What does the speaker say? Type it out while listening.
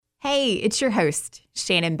Hey, it's your host,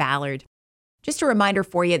 Shannon Ballard. Just a reminder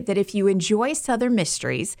for you that if you enjoy Southern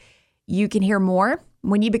Mysteries, you can hear more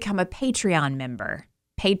when you become a Patreon member.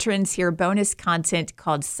 Patrons hear bonus content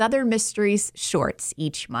called Southern Mysteries Shorts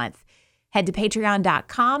each month. Head to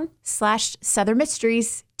patreon.com/Southern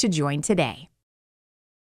Mysteries to join today.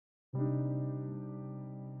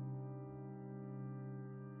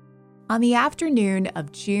 On the afternoon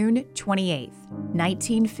of June 28th,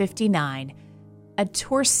 1959, a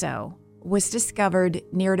torso was discovered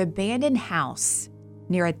near an abandoned house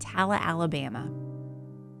near Attalla, Alabama.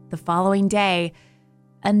 The following day,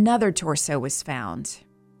 another torso was found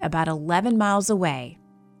about 11 miles away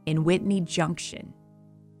in Whitney Junction.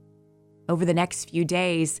 Over the next few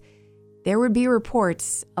days, there would be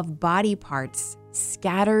reports of body parts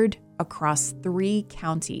scattered across 3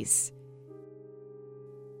 counties.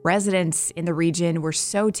 Residents in the region were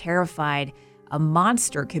so terrified a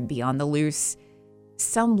monster could be on the loose.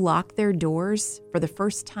 Some locked their doors for the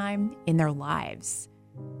first time in their lives.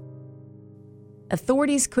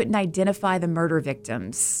 Authorities couldn't identify the murder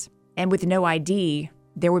victims, and with no ID,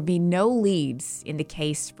 there would be no leads in the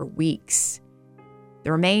case for weeks.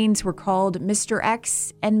 The remains were called Mr.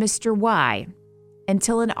 X and Mr. Y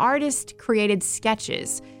until an artist created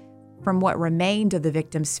sketches from what remained of the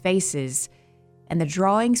victims' faces, and the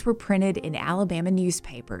drawings were printed in Alabama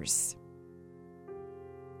newspapers.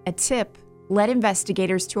 A tip led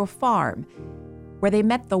investigators to a farm where they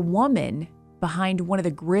met the woman behind one of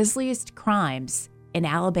the grisliest crimes in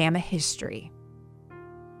Alabama history.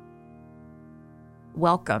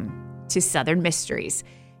 Welcome to Southern Mysteries,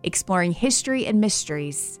 exploring history and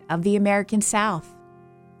mysteries of the American South.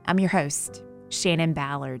 I'm your host, Shannon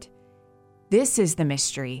Ballard. This is the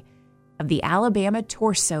mystery of the Alabama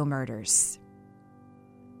torso murders.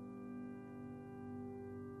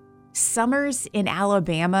 Summers in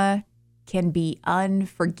Alabama can be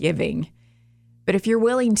unforgiving, but if you're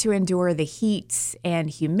willing to endure the heat and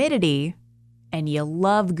humidity, and you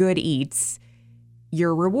love good eats,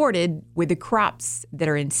 you're rewarded with the crops that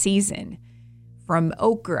are in season, from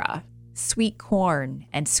okra, sweet corn,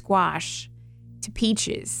 and squash, to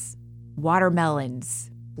peaches, watermelons,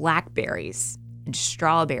 blackberries, and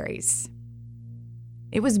strawberries.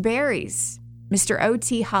 It was berries Mr.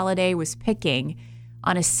 O.T. Holliday was picking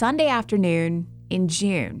on a Sunday afternoon in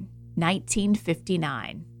June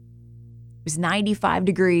 1959. It was 95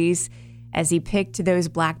 degrees as he picked those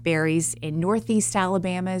blackberries in northeast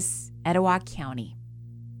Alabama's Etowah County.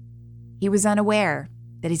 He was unaware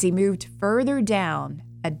that as he moved further down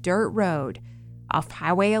a dirt road off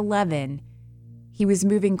Highway 11, he was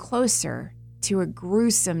moving closer to a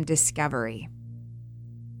gruesome discovery.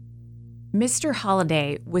 Mr.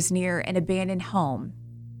 Holliday was near an abandoned home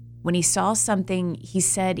when he saw something he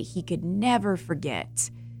said he could never forget: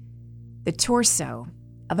 the torso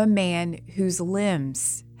of a man whose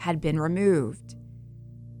limbs had been removed.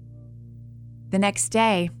 The next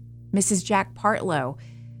day, Mrs. Jack Partlow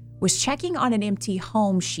was checking on an empty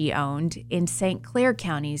home she owned in St. Clair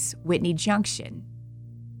County's Whitney Junction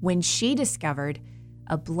when she discovered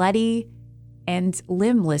a bloody and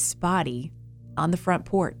limbless body on the front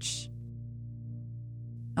porch.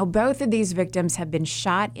 Now, both of these victims had been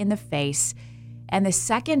shot in the face, and the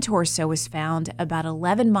second torso was found about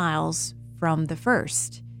 11 miles from the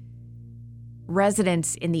first.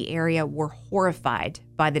 Residents in the area were horrified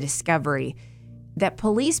by the discovery that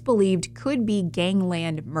police believed could be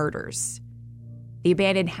gangland murders. The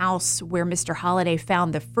abandoned house where Mr. Holliday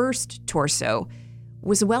found the first torso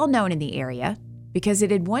was well known in the area because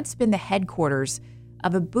it had once been the headquarters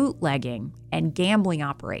of a bootlegging and gambling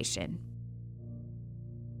operation.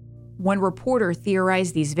 One reporter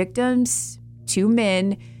theorized these victims, 2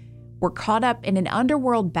 men, were caught up in an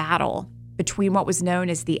underworld battle between what was known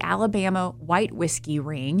as the Alabama White Whiskey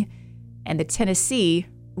Ring and the Tennessee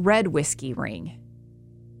Red Whiskey Ring.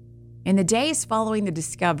 In the days following the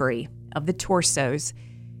discovery of the torsos,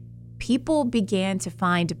 people began to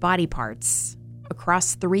find body parts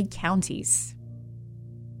across 3 counties.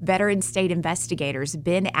 Veteran state investigators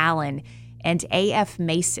Ben Allen and A.F.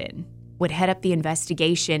 Mason would head up the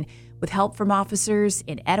investigation with help from officers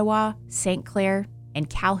in Etowah, St. Clair, and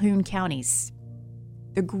Calhoun counties.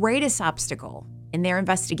 The greatest obstacle in their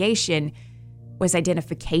investigation was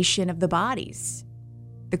identification of the bodies.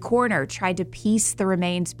 The coroner tried to piece the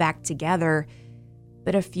remains back together,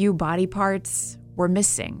 but a few body parts were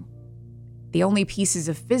missing. The only pieces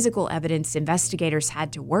of physical evidence investigators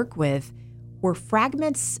had to work with were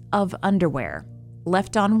fragments of underwear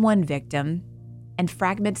left on one victim and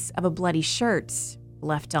fragments of a bloody shirt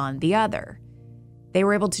left on the other. They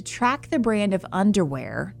were able to track the brand of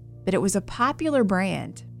underwear, but it was a popular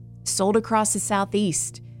brand sold across the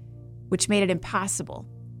Southeast which made it impossible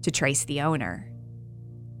to trace the owner.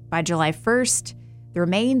 By July 1st, the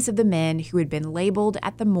remains of the men who had been labeled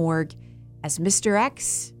at the morgue as Mr.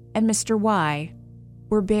 X and Mr. Y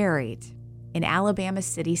were buried in Alabama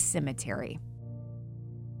City Cemetery.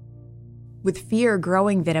 With fear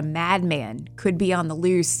growing that a madman could be on the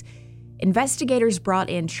loose, investigators brought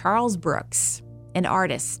in Charles Brooks, an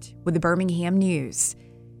artist with the Birmingham News.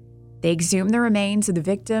 They exhumed the remains of the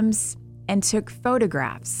victims and took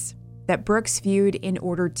photographs that Brooks viewed in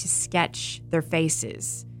order to sketch their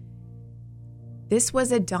faces. This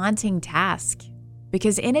was a daunting task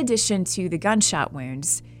because in addition to the gunshot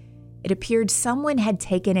wounds, it appeared someone had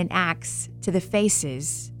taken an axe to the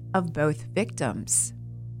faces of both victims.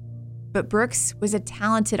 But Brooks was a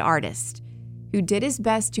talented artist who did his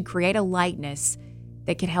best to create a likeness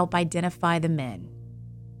that could help identify the men.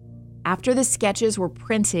 After the sketches were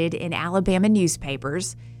printed in Alabama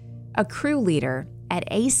newspapers, a crew leader at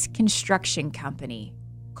Ace Construction Company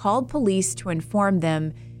called police to inform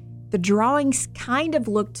them the drawings kind of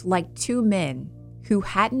looked like two men who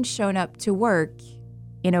hadn't shown up to work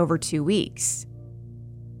in over 2 weeks.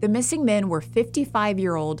 The missing men were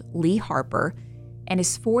 55-year-old Lee Harper and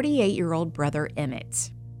his 48-year-old brother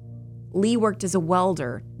Emmett. Lee worked as a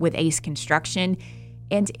welder with Ace Construction,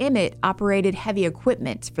 and Emmett operated heavy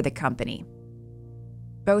equipment for the company.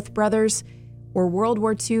 Both brothers were World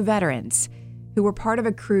War II veterans who were part of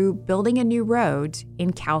a crew building a new road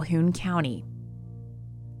in Calhoun County.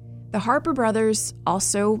 The Harper brothers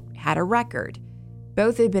also had a record.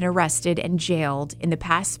 Both had been arrested and jailed in the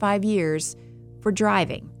past 5 years for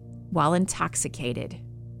driving while intoxicated.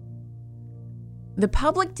 The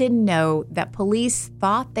public didn't know that police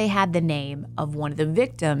thought they had the name of one of the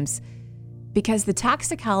victims because the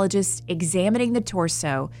toxicologist examining the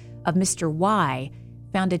torso of Mr. Y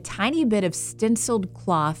found a tiny bit of stenciled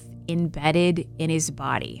cloth embedded in his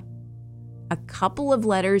body. A couple of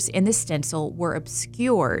letters in the stencil were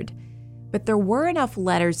obscured, but there were enough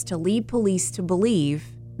letters to lead police to believe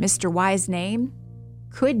Mr. Y's name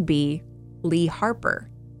could be Lee Harper.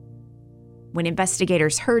 When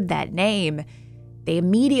investigators heard that name, they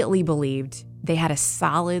immediately believed they had a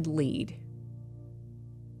solid lead.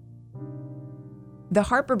 The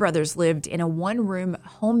Harper brothers lived in a one-room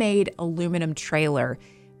homemade aluminum trailer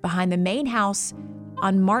behind the main house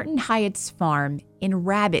on Martin Hyatt's farm in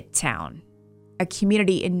Rabbit Town, a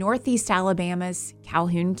community in northeast Alabama's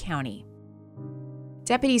Calhoun County.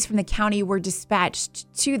 Deputies from the county were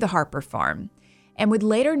dispatched to the Harper farm and would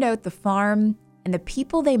later note the farm and the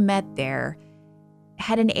people they met there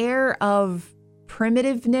had an air of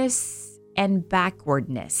primitiveness and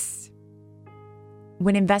backwardness.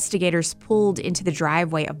 When investigators pulled into the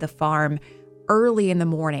driveway of the farm early in the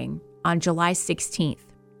morning on July 16th,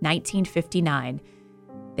 1959,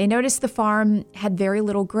 they noticed the farm had very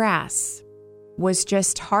little grass, was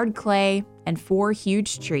just hard clay and 4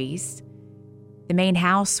 huge trees. The main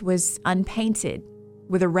house was unpainted,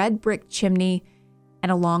 with a red brick chimney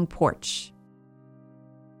and a long porch.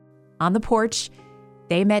 On the porch,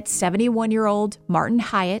 they met 71-year-old Martin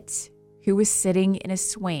Hyatt, who was sitting in a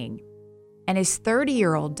swing, and his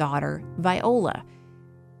 30-year-old daughter, Viola,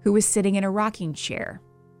 who was sitting in a rocking chair.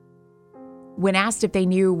 When asked if they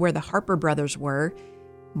knew where the Harper brothers were,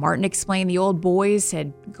 Martin explained the old boys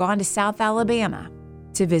had gone to South Alabama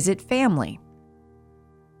to visit family.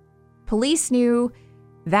 Police knew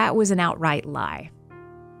that was an outright lie.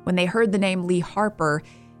 When they heard the name Lee Harper,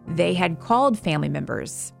 they had called family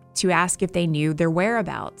members to ask if they knew their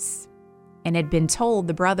whereabouts and had been told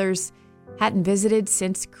the brothers hadn't visited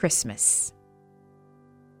since Christmas.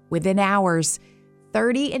 Within hours,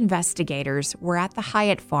 30 investigators were at the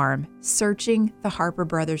Hyatt farm searching the Harper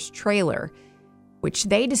brothers' trailer, which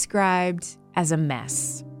they described as a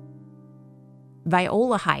mess.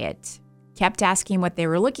 Viola Hyatt kept asking what they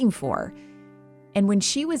were looking for, and when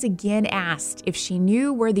she was again asked if she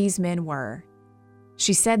knew where these men were,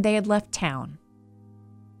 she said they had left town.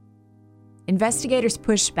 Investigators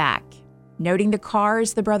pushed back, noting the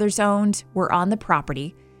cars the brothers owned were on the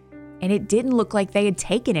property, and it didn't look like they had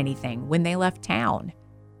taken anything when they left town.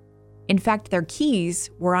 In fact, their keys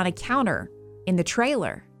were on a counter in the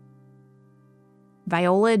trailer.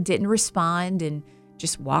 Viola didn't respond and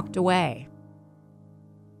just walked away.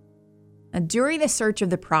 During the search of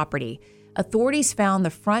the property, authorities found the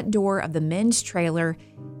front door of the men's trailer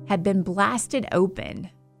had been blasted open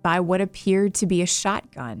by what appeared to be a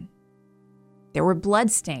shotgun. There were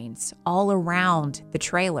bloodstains all around the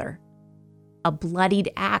trailer. A bloodied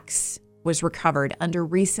axe was recovered under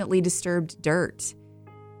recently disturbed dirt.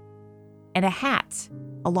 And a hat,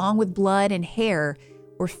 along with blood and hair,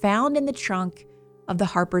 were found in the trunk of the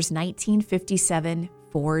Harper's 1957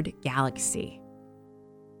 Ford Galaxy.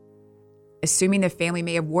 Assuming the family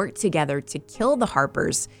may have worked together to kill the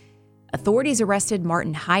Harpers, authorities arrested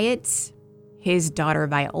Martin Hyatt, his daughter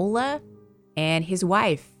Viola, and his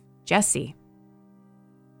wife, Jessie.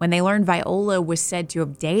 When they learned Viola was said to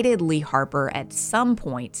have dated Lee Harper at some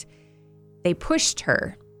point, they pushed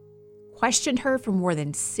her, questioned her for more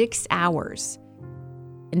than 6 hours.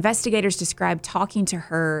 Investigators described talking to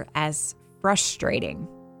her as frustrating.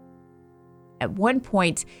 At one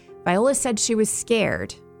point, Viola said she was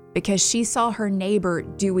scared because she saw her neighbor,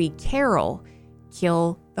 Dewey Carroll,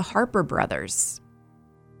 kill the Harper brothers.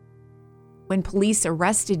 When police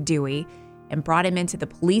arrested Dewey and brought him into the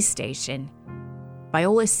police station,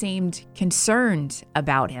 Viola seemed concerned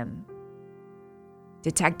about him.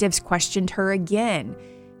 Detectives questioned her again,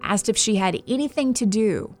 asked if she had anything to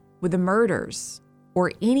do with the murders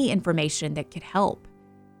or any information that could help.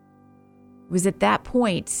 It was at that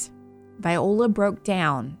point Viola broke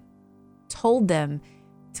down, told them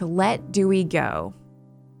to let Dewey go.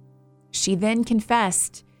 She then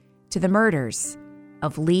confessed to the murders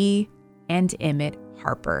of Lee and Emmett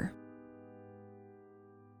Harper.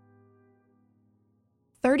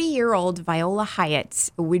 30-year-old Viola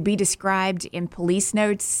Hyatt would be described in police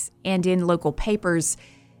notes and in local papers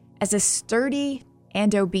as a sturdy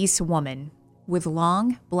and obese woman with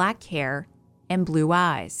long black hair and blue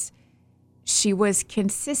eyes. She was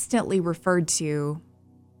consistently referred to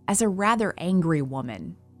as a rather angry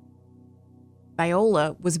woman.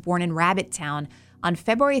 Viola was born in Rabbittown on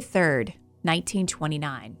February 3rd,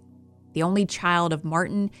 1929, the only child of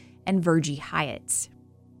Martin and Virgie Hyatt.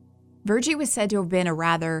 Virgie was said to have been a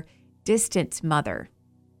rather distant mother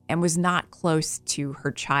and was not close to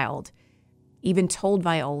her child, even told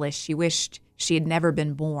Viola she wished she had never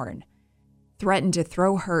been born, threatened to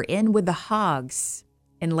throw her in with the hogs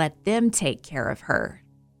and let them take care of her.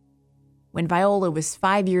 When Viola was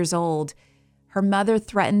 5 years old, her mother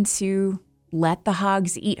threatened to let the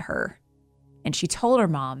hogs eat her, and she told her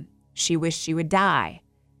mom she wished she would die.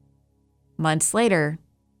 Months later,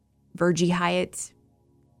 Virgie Hyatt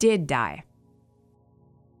did die.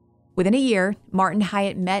 Within a year, Martin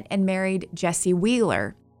Hyatt met and married Jessie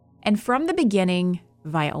Wheeler, and from the beginning,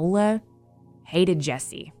 Viola hated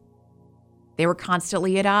Jessie. They were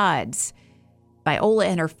constantly at odds. Viola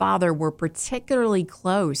and her father were particularly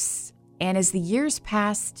close, and as the years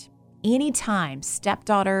passed, any time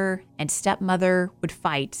stepdaughter and stepmother would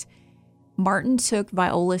fight, Martin took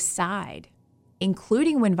Viola's side,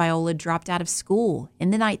 including when Viola dropped out of school in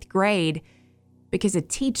the 9th grade because a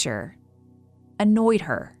teacher annoyed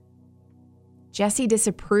her. Jessie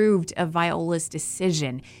disapproved of Viola's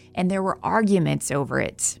decision, and there were arguments over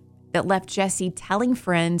it that left Jessie telling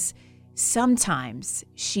friends sometimes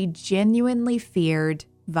she genuinely feared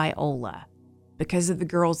Viola because of the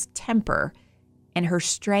girl's temper and her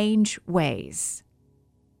strange ways.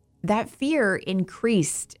 That fear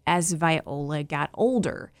increased as Viola got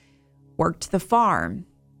older, worked the farm,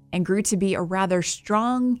 and grew to be a rather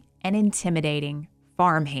strong and intimidating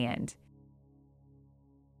farmhand.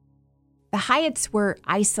 The Hyatts were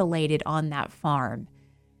isolated on that farm.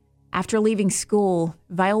 After leaving school,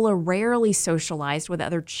 Viola rarely socialized with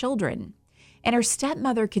other children, and her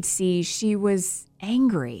stepmother could see she was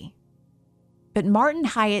angry. But Martin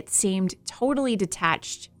Hyatt seemed totally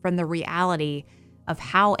detached from the reality of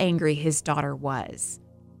how angry his daughter was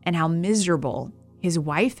and how miserable his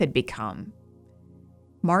wife had become.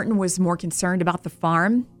 Martin was more concerned about the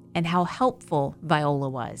farm and how helpful Viola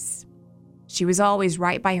was. She was always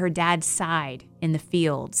right by her dad's side in the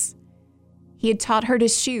fields. He had taught her to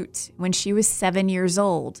shoot when she was 7 years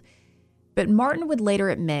old, but Martin would later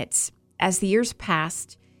admit, as the years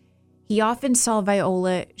passed, he often saw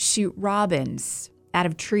Viola shoot robins out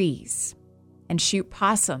of trees and shoot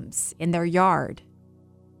possums in their yard,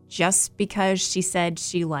 just because she said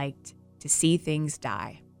she liked to see things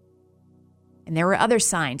die. And there were other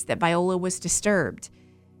signs that Viola was disturbed.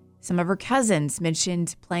 Some of her cousins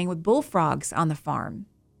mentioned playing with bullfrogs on the farm,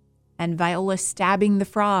 and Viola stabbing the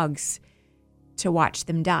frogs to watch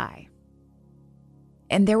them die.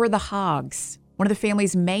 And there were the hogs, one of the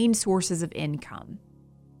family's main sources of income.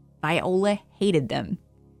 Viola hated them,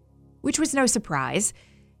 which was no surprise,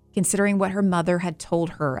 considering what her mother had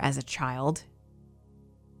told her as a child.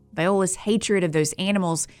 Viola's hatred of those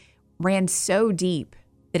animals ran so deep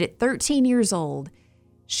that at 13 years old,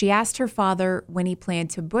 she asked her father when he planned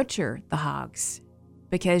to butcher the hogs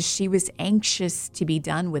because she was anxious to be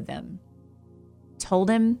done with them. Told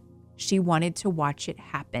him she wanted to watch it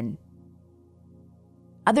happen.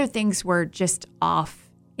 Other things were just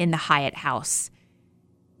off in the Hyatt house.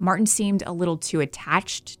 Martin seemed a little too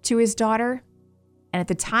attached to his daughter, and at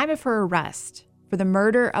the time of her arrest, for the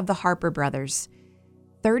murder of the Harper brothers,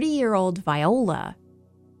 30-year-old Viola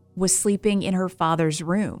was sleeping in her father's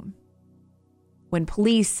room. When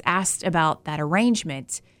police asked about that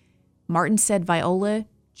arrangement, Martin said Viola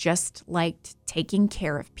just liked taking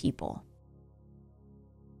care of people.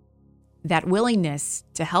 That willingness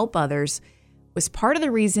to help others was part of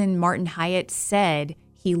the reason Martin Hyatt said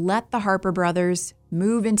he let the Harper brothers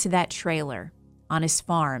move into that trailer on his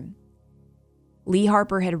farm. Lee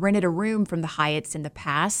Harper had rented a room from the Hyatts in the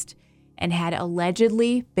past and had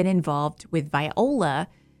allegedly been involved with Viola,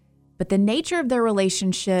 but the nature of their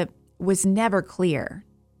relationship was never clear.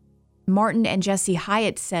 Martin and Jesse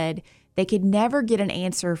Hyatt said they could never get an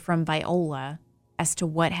answer from Viola as to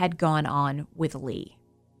what had gone on with Lee.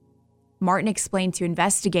 Martin explained to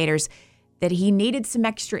investigators that he needed some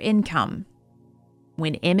extra income.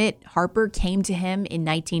 When Emmett Harper came to him in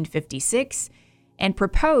 1956 and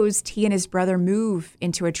proposed he and his brother move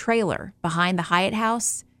into a trailer behind the Hyatt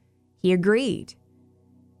house, he agreed.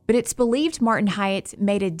 But it's believed Martin Hyatt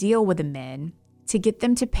made a deal with the men to get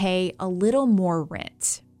them to pay a little more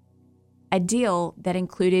rent. A deal that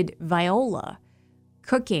included Viola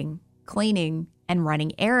cooking, cleaning, and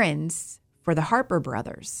running errands for the Harper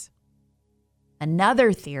brothers.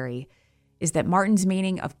 Another theory is that Martin's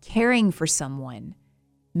meaning of caring for someone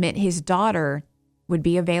meant his daughter would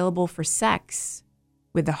be available for sex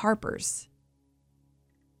with the Harpers.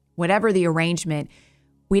 Whatever the arrangement,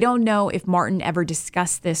 we don't know if Martin ever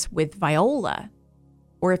discussed this with Viola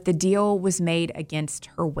or if the deal was made against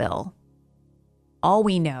her will. All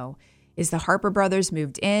we know is the Harper brothers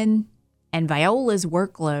moved in and Viola's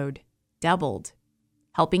workload doubled,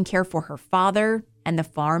 helping care for her father and the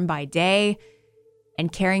farm by day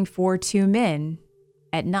and caring for two men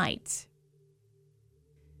at night.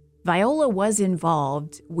 Viola was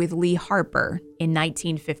involved with Lee Harper in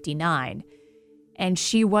 1959, and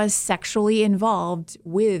she was sexually involved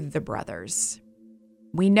with the brothers.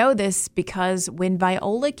 We know this because when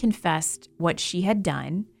Viola confessed what she had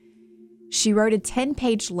done, she wrote a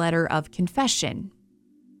 10-page letter of confession.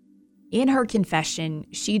 In her confession,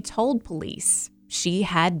 she told police she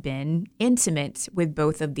had been intimate with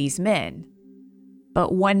both of these men.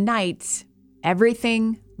 But one night,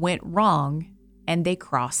 everything went wrong and they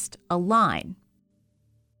crossed a line.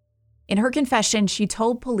 In her confession, she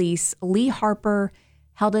told police Lee Harper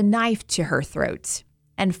held a knife to her throat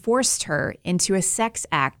and forced her into a sex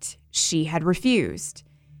act she had refused,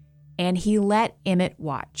 and he let Emmett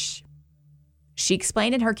watch. She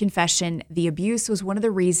explained in her confession the abuse was one of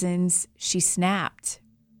the reasons she snapped.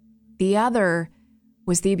 The other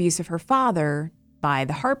was the abuse of her father by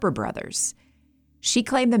the Harper brothers. She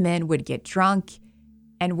claimed the men would get drunk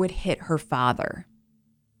and would hit her father,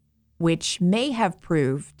 which may have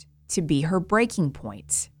proved to be her breaking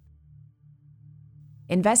point.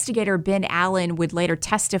 Investigator Ben Allen would later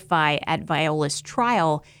testify at Viola's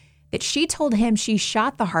trial that she told him she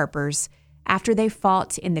shot the Harpers after they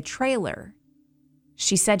fought in the trailer.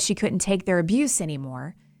 She said she couldn't take their abuse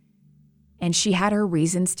anymore, and she had her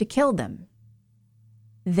reasons to kill them.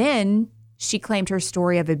 Then she claimed her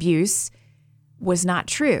story of abuse was not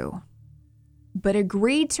true, but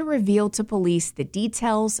agreed to reveal to police the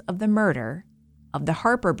details of the murder of the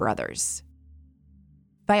Harper brothers.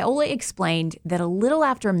 Viola explained that a little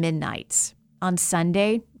after midnight on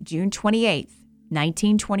Sunday, June 28,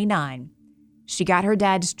 1929, she got her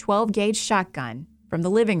dad's 12-gauge shotgun from the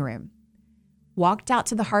living room, walked out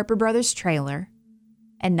to the Harper brothers' trailer,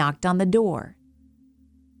 and knocked on the door.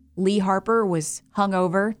 Lee Harper was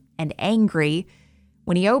hungover and angry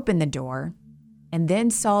when he opened the door and then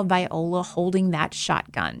saw Viola holding that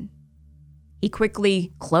shotgun. He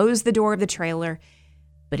quickly closed the door of the trailer,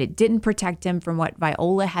 but it didn't protect him from what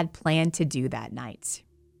Viola had planned to do that night.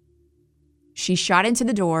 She shot into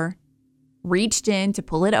the door, reached in to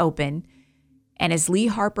pull it open, and as Lee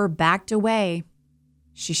Harper backed away,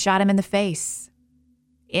 she shot him in the face.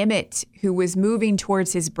 Emmett, who was moving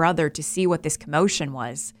towards his brother to see what this commotion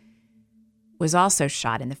was also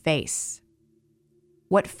shot in the face.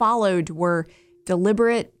 What followed were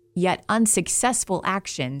deliberate yet unsuccessful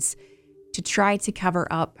actions to try to cover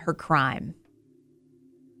up her crime.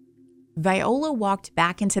 Viola walked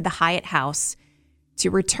back into the Hyatt house to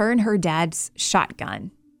return her dad's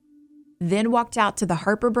shotgun, then walked out to the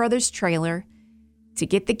Harper brothers' trailer to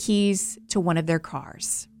get the keys to one of their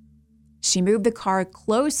cars. She moved the car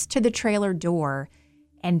close to the trailer door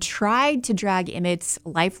and tried to drag Emmett's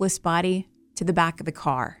lifeless body to the back of the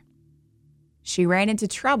car. She ran into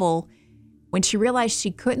trouble when she realized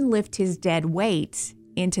she couldn't lift his dead weight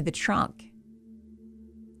into the trunk.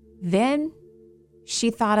 Then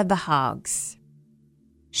she thought of the hogs.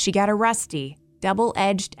 She got a rusty,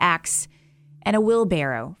 double-edged axe and a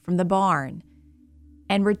wheelbarrow from the barn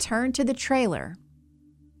and returned to the trailer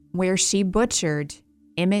where she butchered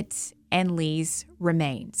Emmett and Lee's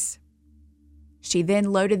remains. She then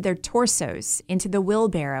loaded their torsos into the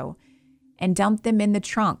wheelbarrow and dumped them in the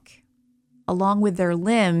trunk, along with their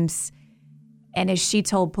limbs and, as she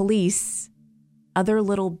told police, other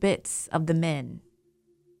little bits of the men.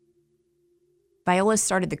 Viola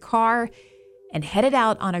started the car and headed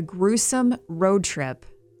out on a gruesome road trip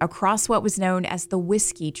across what was known as the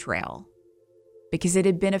Whiskey Trail, because it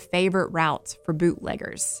had been a favorite route for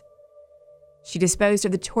bootleggers. She disposed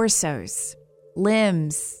of the torsos,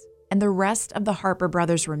 limbs, and the rest of the Harper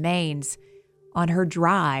brothers' remains on her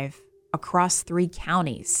drive across 3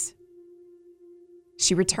 counties.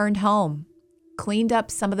 She returned home, cleaned up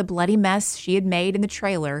some of the bloody mess she had made in the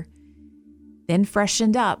trailer, then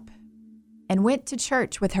freshened up and went to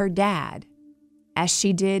church with her dad, as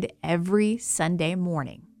she did every Sunday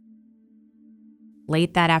morning.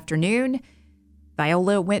 Late that afternoon,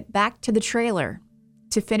 Viola went back to the trailer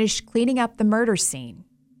to finish cleaning up the murder scene.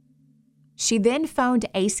 She then phoned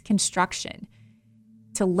Ace Construction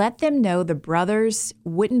to let them know the brothers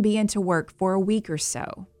wouldn't be into work for a week or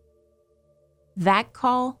so. That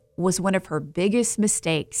call was one of her biggest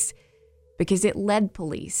mistakes because it led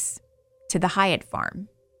police to the Hyatt farm.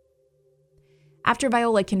 After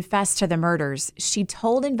Viola confessed to the murders, she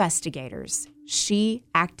told investigators she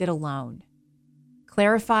acted alone,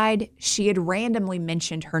 clarified she had randomly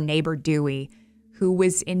mentioned her neighbor Dewey, who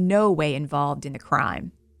was in no way involved in the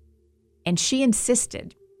crime. And she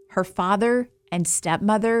insisted her father and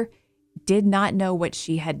stepmother did not know what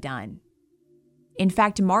she had done. In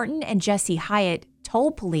fact, Martin and Jesse Hyatt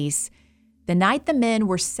told police the night the men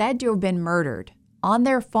were said to have been murdered on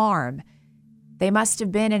their farm, they must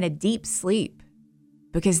have been in a deep sleep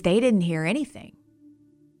because they didn't hear anything.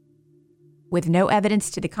 With no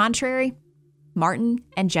evidence to the contrary, Martin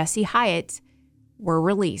and Jesse Hyatt were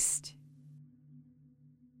released.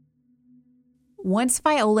 Once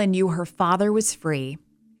Viola knew her father was free,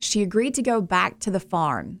 she agreed to go back to the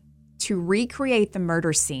farm to recreate the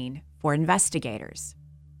murder scene for investigators.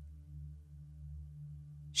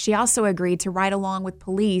 She also agreed to ride along with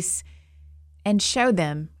police and show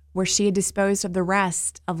them where she had disposed of the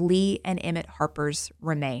rest of Lee and Emmett Harper's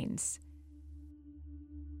remains.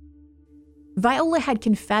 Viola had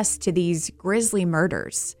confessed to these grisly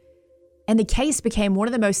murders, and the case became one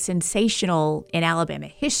of the most sensational in Alabama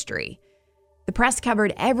history. The press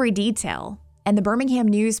covered every detail, and the Birmingham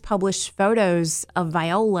News published photos of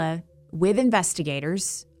Viola with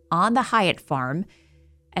investigators on the Hyatt farm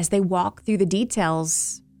as they walked through the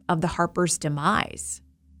details of the Harpers' demise.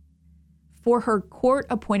 For her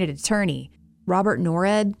court-appointed attorney, Robert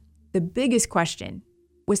Norred, the biggest question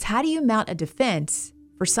was, how do you mount a defense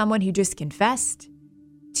for someone who just confessed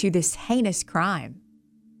to this heinous crime?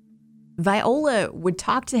 Viola would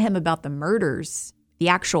talk to him about the murders, the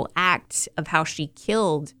actual act of how she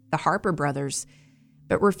killed the Harper brothers,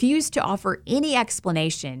 but refused to offer any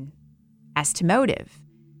explanation as to motive.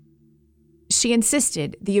 She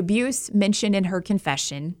insisted the abuse mentioned in her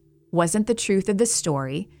confession wasn't the truth of the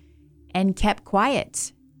story, and kept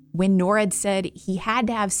quiet when Norred said he had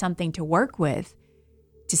to have something to work with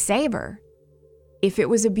to save her. If it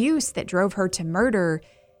was abuse that drove her to murder,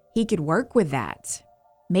 he could work with that,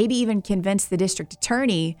 maybe even convince the district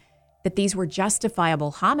attorney that these were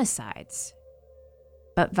justifiable homicides.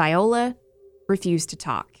 But Viola refused to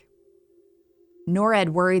talk. Norred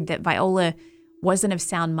worried that Viola wasn't of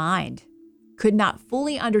sound mind, could not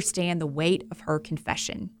fully understand the weight of her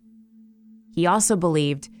confession. He also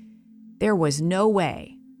believed there was no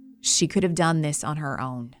way she could have done this on her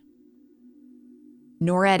own.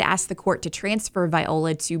 Norred asked the court to transfer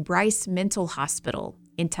Viola to Bryce Mental Hospital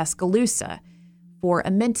in Tuscaloosa for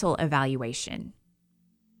a mental evaluation.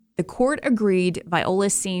 The court agreed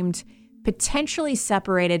Viola seemed potentially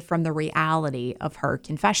separated from the reality of her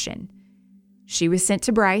confession. She was sent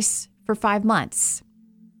to Bryce for 5 months,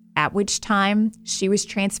 at which time she was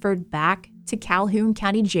transferred back to Calhoun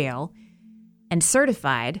County Jail and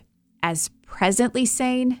certified as presently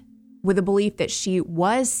sane, with a belief that she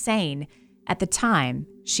was sane at the time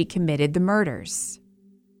she committed the murders.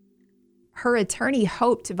 Her attorney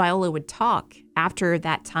hoped Viola would talk after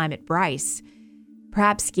that time at Bryce,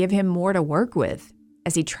 perhaps give him more to work with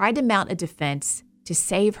as he tried to mount a defense to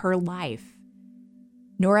save her life.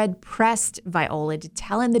 Norred pressed Viola to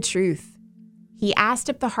tell him the truth. He asked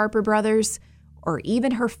if the Harper brothers or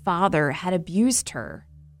even her father had abused her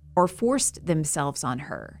or forced themselves on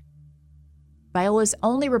her. Viola's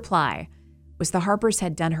only reply was the Harpers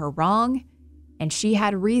had done her wrong and she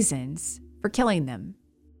had reasons for killing them.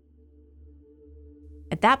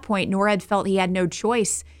 At that point, Norred felt he had no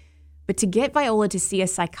choice but to get Viola to see a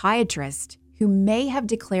psychiatrist who may have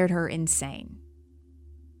declared her insane.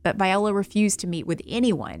 But Viola refused to meet with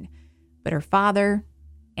anyone but her father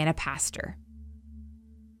and a pastor.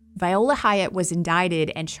 Viola Hyatt was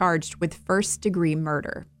indicted and charged with first-degree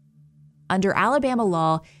murder. Under Alabama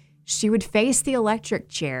law, she would face the electric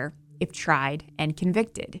chair if tried and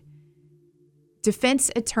convicted.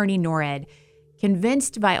 Defense attorney Norred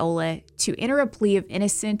convinced Viola to enter a plea of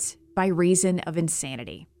innocence by reason of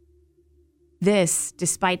insanity. This,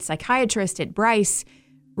 despite psychiatrist at Bryce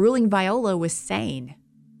ruling Viola was sane.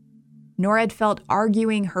 Norred felt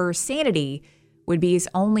arguing her sanity would be his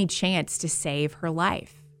only chance to save her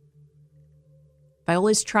life.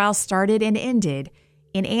 Viola's trial started and ended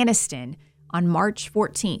in Anniston on March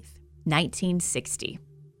 14th, 1960.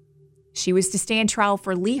 She was to stand trial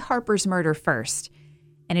for Lee Harper's murder first,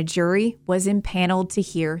 and a jury was impaneled to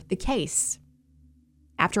hear the case.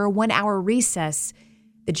 After a 1-hour recess,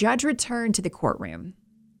 the judge returned to the courtroom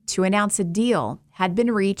to announce a deal had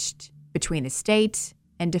been reached between the state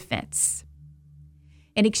and defense.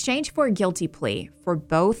 In exchange for a guilty plea for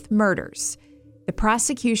both murders, the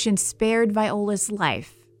prosecution spared Viola's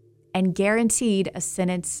life and guaranteed a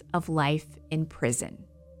sentence of life in prison.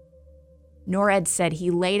 Norred said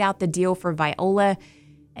he laid out the deal for Viola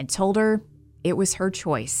and told her it was her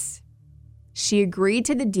choice. She agreed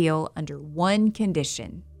to the deal under one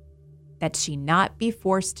condition: that she not be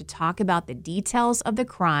forced to talk about the details of the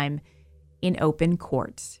crime in open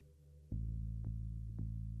court.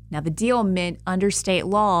 Now, the deal meant under state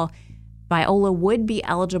law, Viola would be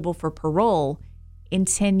eligible for parole in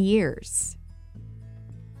 10 years.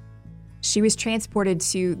 She was transported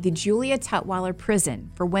to the Julia Tutwiler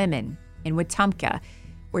Prison for Women in Wetumpka,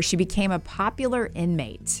 where she became a popular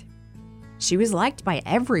inmate. She was liked by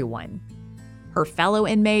everyone: her fellow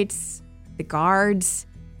inmates, the guards,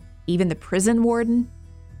 even the prison warden.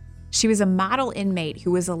 She was a model inmate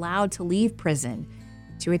who was allowed to leave prison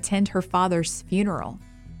to attend her father's funeral.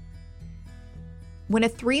 When a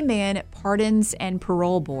 3-man Pardons and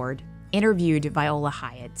Parole Board interviewed Viola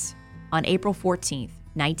Hyatt on April 14,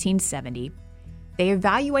 1970, they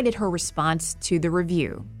evaluated her response to the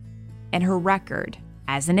review and her record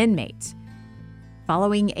as an inmate.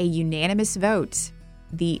 Following a unanimous vote,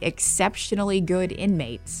 the exceptionally good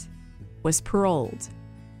inmate was paroled.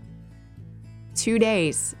 2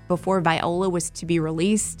 days before Viola was to be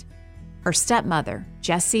released, her stepmother,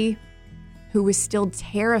 Jessie, who was still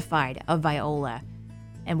terrified of Viola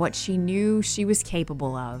and what she knew she was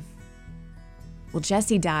capable of, well,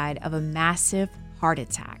 Jessie died of a massive heart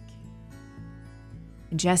attack.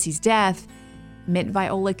 And Jessie's death meant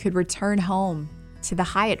Viola could return home to the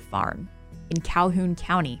Hyatt farm in Calhoun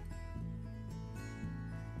County,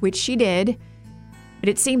 which she did, but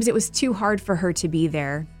it seems it was too hard for her to be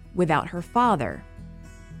there without her father.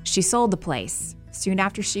 She sold the place soon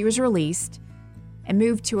after she was released and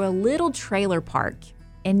moved to a little trailer park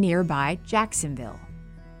in nearby Jacksonville.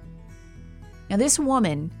 Now, this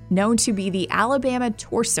woman, known to be the Alabama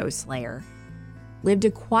Torso Slayer, lived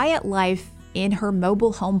a quiet life in her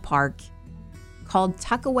mobile home park called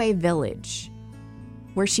Tuckaway Village,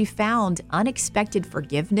 where she found unexpected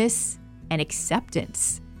forgiveness and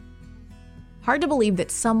acceptance. Hard to believe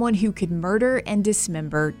that someone who could murder and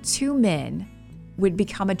dismember 2 men would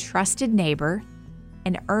become a trusted neighbor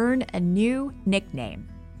and earn a new nickname: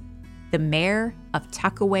 the Mayor of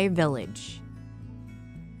Tuckaway Village.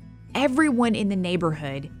 Everyone in the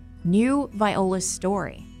neighborhood knew Viola's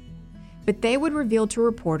story, but they would reveal to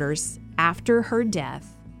reporters after her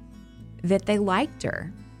death that they liked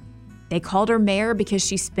her. They called her mayor because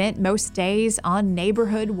she spent most days on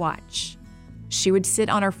neighborhood watch. She would sit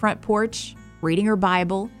on her front porch reading her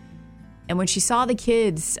Bible, and when she saw the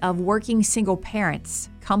kids of working single parents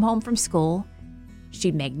come home from school,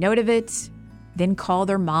 she'd make note of it, then call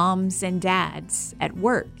their moms and dads at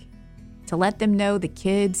work to let them know the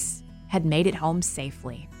kids had made it home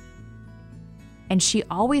safely. And she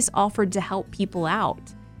always offered to help people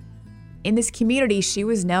out. In this community, she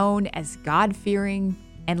was known as God-fearing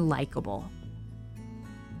and likable.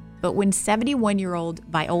 But when 71-year-old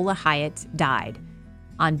Viola Hyatt died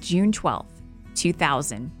on June 12,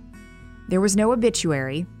 2000, there was no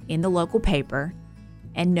obituary in the local paper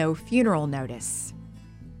and no funeral notice.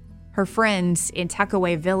 Her friends in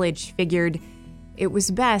Tuckaway Village figured it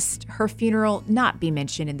was best her funeral not be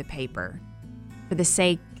mentioned in the paper for the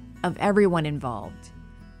sake of everyone involved.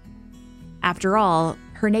 After all,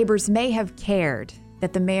 her neighbors may have cared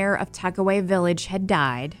that the mayor of Tuckaway Village had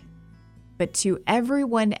died, but to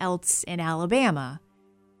everyone else in Alabama,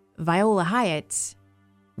 Viola Hyatt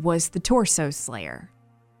was the Torso Slayer.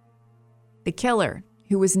 The killer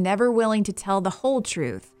who was never willing to tell the whole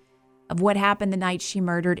truth of what happened the night she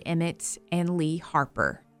murdered Emmett and Lee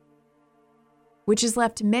Harper, which has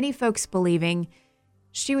left many folks believing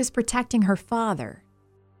she was protecting her father.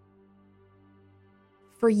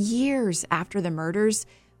 For years after the murders,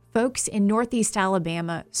 folks in Northeast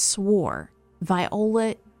Alabama swore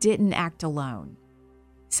Viola didn't act alone.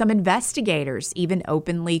 Some investigators even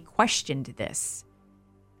openly questioned this.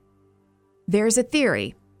 There's a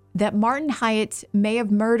theory that Martin Hyatt may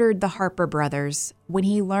have murdered the Harper brothers when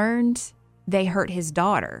he learned they hurt his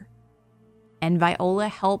daughter, and Viola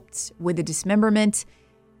helped with the dismemberment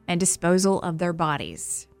and disposal of their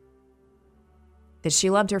bodies. That she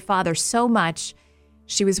loved her father so much,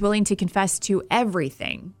 she was willing to confess to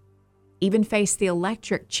everything, even face the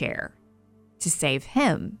electric chair, to save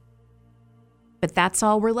him. But that's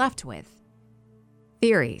all we're left with.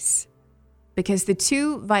 Theories. Because the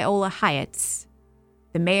two Viola Hyatts,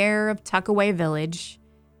 the mayor of Tuckaway Village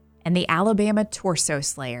and the Alabama torso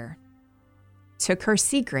slayer, took her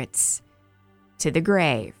secrets to the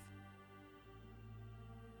grave.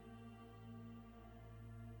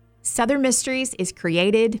 Southern Mysteries is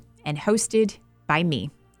created and hosted by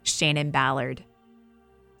me, Shannon Ballard.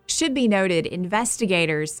 Should be noted,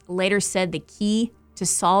 investigators later said the key to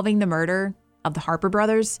solving the murder of the Harper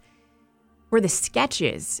brothers were the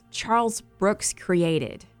sketches Charles Brooks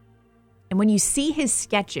created. And when you see his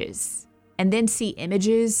sketches and then see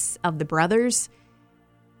images of the brothers,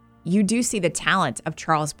 you do see the talent of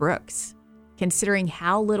Charles Brooks, considering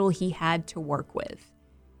how little he had to work with.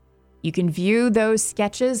 You can view those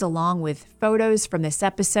sketches along with photos from this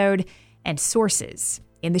episode and sources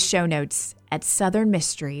in the show notes at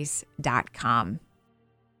southernmysteries.com.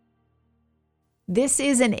 This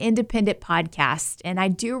is an independent podcast, and I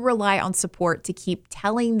do rely on support to keep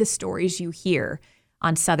telling the stories you hear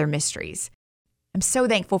on Southern Mysteries. I'm so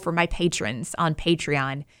thankful for my patrons on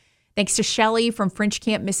Patreon. Thanks to Shelly from French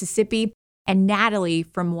Camp, Mississippi, and Natalie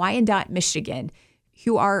from Wyandotte, Michigan,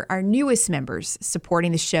 who are our newest members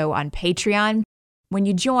supporting the show on Patreon. When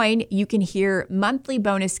you join, you can hear monthly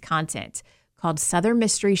bonus content called Southern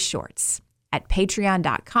Mysteries Shorts at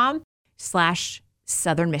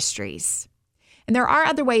patreon.com/Southern Mysteries. And there are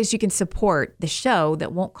other ways you can support the show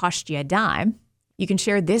that won't cost you a dime. You can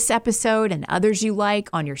share this episode and others you like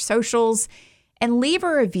on your socials and leave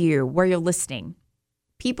a review where you're listening.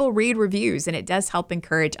 People read reviews, and it does help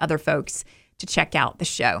encourage other folks to check out the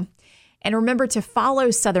show. And remember to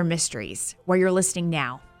follow Southern Mysteries where you're listening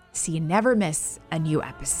now so you never miss a new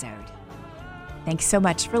episode. Thanks so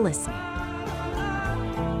much for listening.